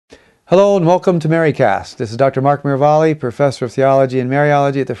Hello and welcome to Mcasts. This is Dr. Mark Miravalle, Professor of Theology and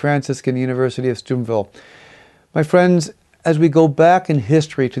Mariology at the Franciscan University of Steubenville. My friends, as we go back in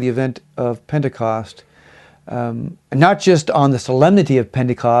history to the event of Pentecost, and not just on the solemnity of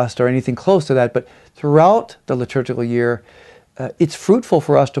Pentecost or anything close to that, but throughout the liturgical year, it's fruitful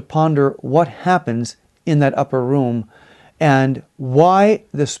for us to ponder what happens in that upper room and why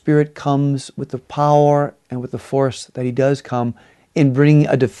the Spirit comes with the power and with the force that He does come in bringing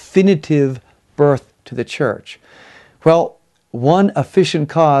a definitive birth to the church. Well, one efficient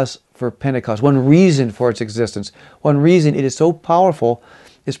cause for Pentecost, one reason for its existence, one reason it is so powerful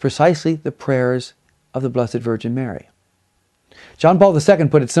is precisely the prayers of the Blessed Virgin Mary. John Paul II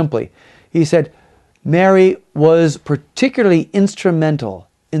put it simply. He said, Mary was particularly instrumental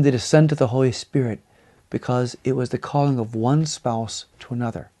in the descent of the Holy Spirit because it was the calling of one spouse to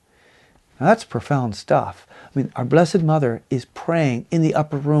another. Now that's profound stuff. I mean, our Blessed Mother is praying in the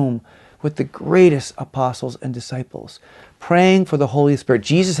upper room with the greatest apostles and disciples, praying for the Holy Spirit.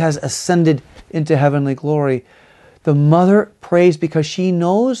 Jesus has ascended into heavenly glory. The Mother prays because she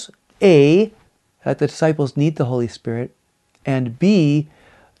knows, A, that the disciples need the Holy Spirit, and B,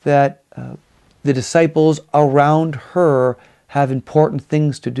 that the disciples around her have important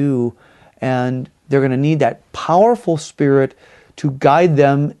things to do, and they're going to need that powerful Spirit to guide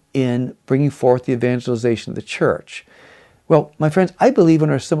them in bringing forth the evangelization of the church. Well, my friends, I believe in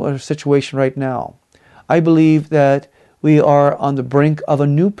a similar situation right now. I believe that we are on the brink of a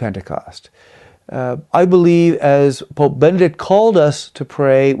new Pentecost. I believe, as Pope Benedict called us to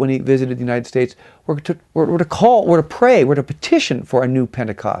pray when he visited the United States, we're to pray, we're to petition for a new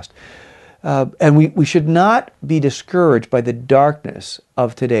Pentecost. And we should not be discouraged by the darkness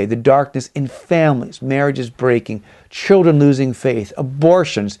of today, the darkness in families, marriages breaking, children losing faith,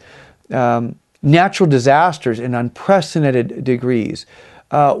 abortions, natural disasters in unprecedented degrees,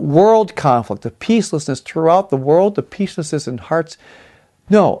 world conflict, the peacelessness throughout the world, the peacelessness in hearts.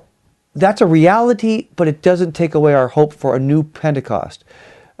 No, that's a reality, but it doesn't take away our hope for a new Pentecost.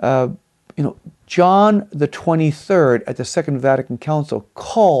 John the 23rd at the Second Vatican Council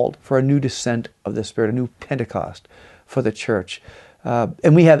called for a new descent of the Spirit, a new Pentecost for the church.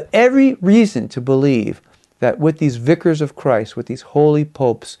 And we have every reason to believe that with these vicars of Christ, with these holy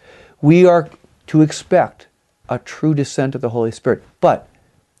popes, we are to expect a true descent of the Holy Spirit. But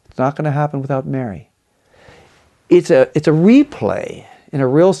it's not going to happen without Mary. It's a replay, in a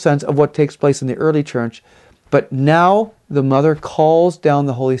real sense, of what takes place in the early church, but now the Mother calls down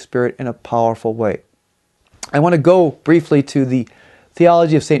the Holy Spirit in a powerful way. I want to go briefly to the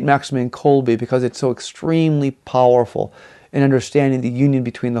theology of St. Maximilian Kolbe because it's so extremely powerful in understanding the union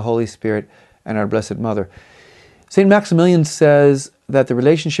between the Holy Spirit and our Blessed Mother. St. Maximilian says that the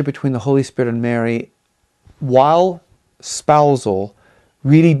relationship between the Holy Spirit and Mary, while spousal,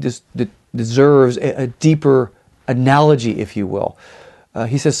 really deserves a deeper analogy, if you will.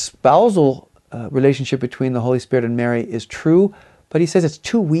 He says spousal relationship between the Holy Spirit and Mary is true, but he says it's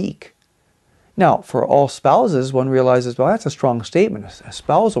too weak. Now, for all spouses, one realizes, well, that's a strong statement. A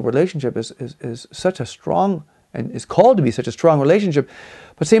spousal relationship is such a strong, and is called to be such a strong relationship.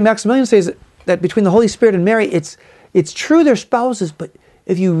 But St. Maximilian says that between the Holy Spirit and Mary, it's true they're spouses, but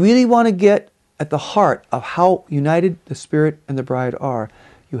if you really want to get at the heart of how united the Spirit and the bride are,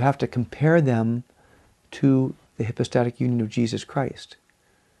 you have to compare them to the hypostatic union of Jesus Christ.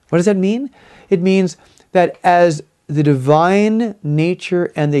 What does that mean? It means that as the divine nature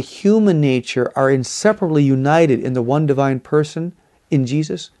and the human nature are inseparably united in the one divine person in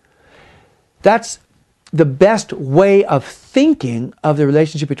Jesus, that's the best way of thinking of the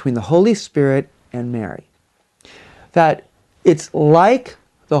relationship between the Holy Spirit and Mary. That it's like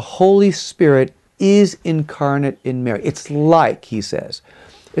the Holy Spirit is incarnate in Mary. It's like, he says.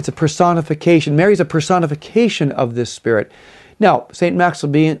 It's a personification. Mary's a personification of this Spirit. Now, St.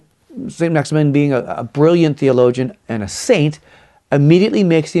 Maximilian, being a brilliant theologian and a saint, immediately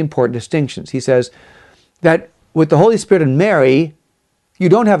makes the important distinctions. He says that with the Holy Spirit and Mary, you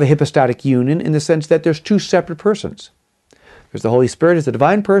don't have a hypostatic union in the sense that there's two separate persons. There's the Holy Spirit as a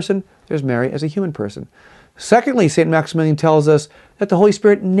divine person, there's Mary as a human person. Secondly, St. Maximilian tells us that the Holy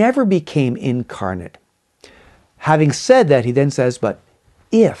Spirit never became incarnate. Having said that, he then says, but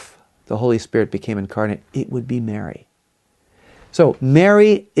if the Holy Spirit became incarnate, it would be Mary. So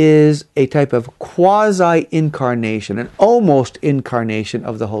Mary is a type of quasi-incarnation, an almost incarnation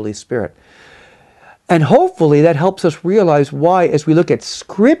of the Holy Spirit. And hopefully that helps us realize why, as we look at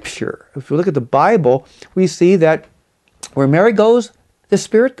Scripture, if we look at the Bible, we see that where Mary goes, the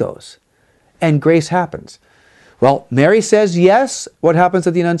Spirit goes, and grace happens. Well, Mary says yes. What happens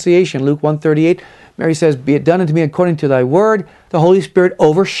at the Annunciation? Luke 1:38. Mary says, "Be it done unto me according to thy word." The Holy Spirit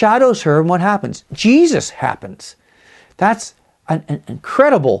overshadows her, and what happens? Jesus happens. That's an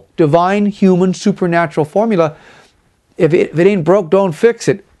incredible divine, human, supernatural formula. If it ain't broke, don't fix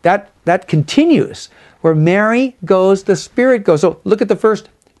it. That continues. Where Mary goes, the Spirit goes. So look at the first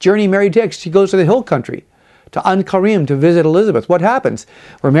journey Mary takes. She goes to the hill country, to An-Karim, to visit Elizabeth. What happens?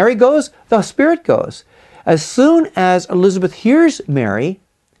 Where Mary goes, the Spirit goes. As soon as Elizabeth hears Mary,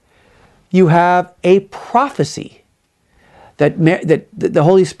 you have a prophecy that the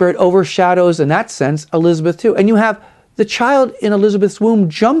Holy Spirit overshadows, in that sense, Elizabeth too. And you have the child in Elizabeth's womb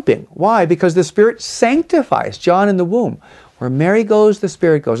jumping. Why? Because the Spirit sanctifies John in the womb. Where Mary goes, the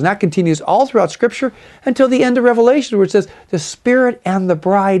Spirit goes. And that continues all throughout Scripture until the end of Revelation, where it says, the Spirit and the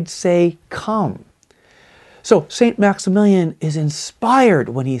bride say, come. So St. Maximilian is inspired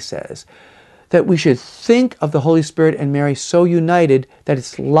when he says that we should think of the Holy Spirit and Mary so united that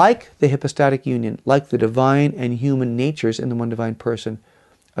it's like the hypostatic union, like the divine and human natures in the one divine person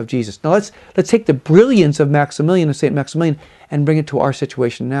of Jesus. Now let's take the brilliance of Maximilian, of St. Maximilian, and bring it to our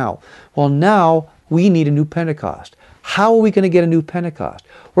situation now. Well, now we need a new Pentecost. How are we going to get a new Pentecost?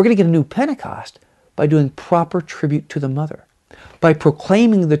 We're going to get a new Pentecost by doing proper tribute to the mother, by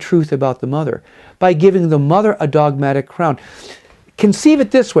proclaiming the truth about the mother, by giving the mother a dogmatic crown. Conceive it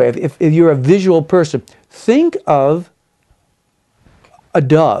this way, if you're a visual person. Think of a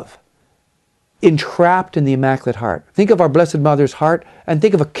dove entrapped in the Immaculate Heart. Think of our Blessed Mother's heart, and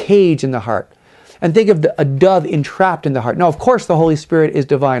think of a cage in the heart. And think of a dove entrapped in the heart. Now, of course, the Holy Spirit is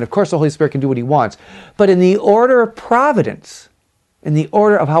divine. Of course, the Holy Spirit can do what He wants. But in the order of providence, in the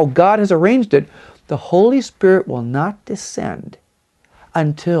order of how God has arranged it, the Holy Spirit will not descend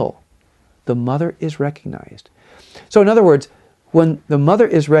until the mother is recognized. So in other words, when the mother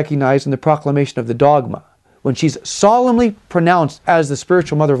is recognized in the proclamation of the dogma, when she's solemnly pronounced as the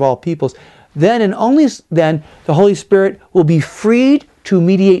spiritual mother of all peoples, then and only then the Holy Spirit will be freed to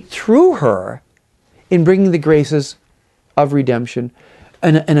mediate through her in bringing the graces of redemption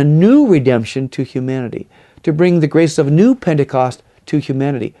and a new redemption to humanity, to bring the graces of a new Pentecost to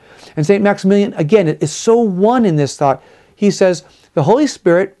humanity. And St. Maximilian, again, is so one in this thought. He says, the Holy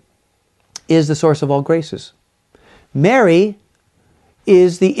Spirit is the source of all graces. Mary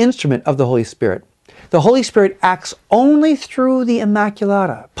is the instrument of the Holy Spirit. The Holy Spirit acts only through the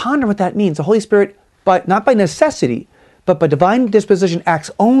Immaculata. Ponder what that means. The Holy Spirit, not by necessity, but by divine disposition,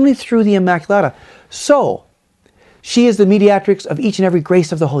 acts only through the Immaculata. So, she is the mediatrix of each and every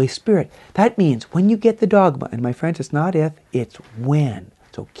grace of the Holy Spirit. That means when you get the dogma, and my friends, it's not if, it's when.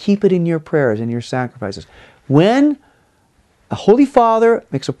 So keep it in your prayers and your sacrifices. When a Holy Father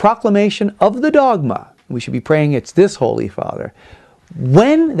makes a proclamation of the dogma, we should be praying it's this Holy Father.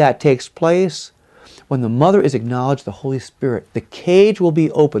 When that takes place, when the mother is acknowledged, the Holy Spirit, the cage will be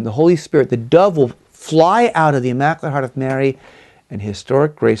opened. The Holy Spirit, the dove will fly out of the Immaculate Heart of Mary, and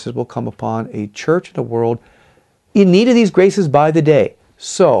historic graces will come upon a church and a world in need of these graces by the day.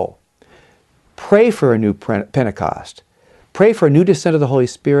 So, pray for a new Pentecost. Pray for a new descent of the Holy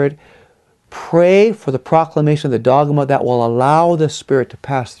Spirit. Pray for the proclamation of the dogma that will allow the Spirit to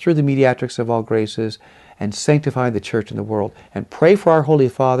pass through the mediatrix of all graces and sanctify the church and the world. And pray for our Holy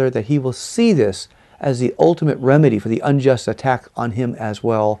Father that He will see this as the ultimate remedy for the unjust attack on Him as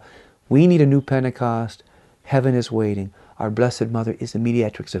well. We need a new Pentecost. Heaven is waiting. Our Blessed Mother is the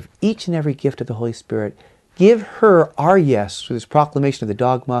mediatrix of each and every gift of the Holy Spirit. Give her our yes through this proclamation of the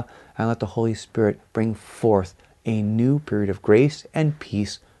dogma, and let the Holy Spirit bring forth a new period of grace and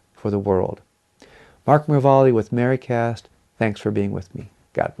peace for the world. Mark Miravalle with Mcast. Thanks for being with me.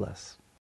 God bless.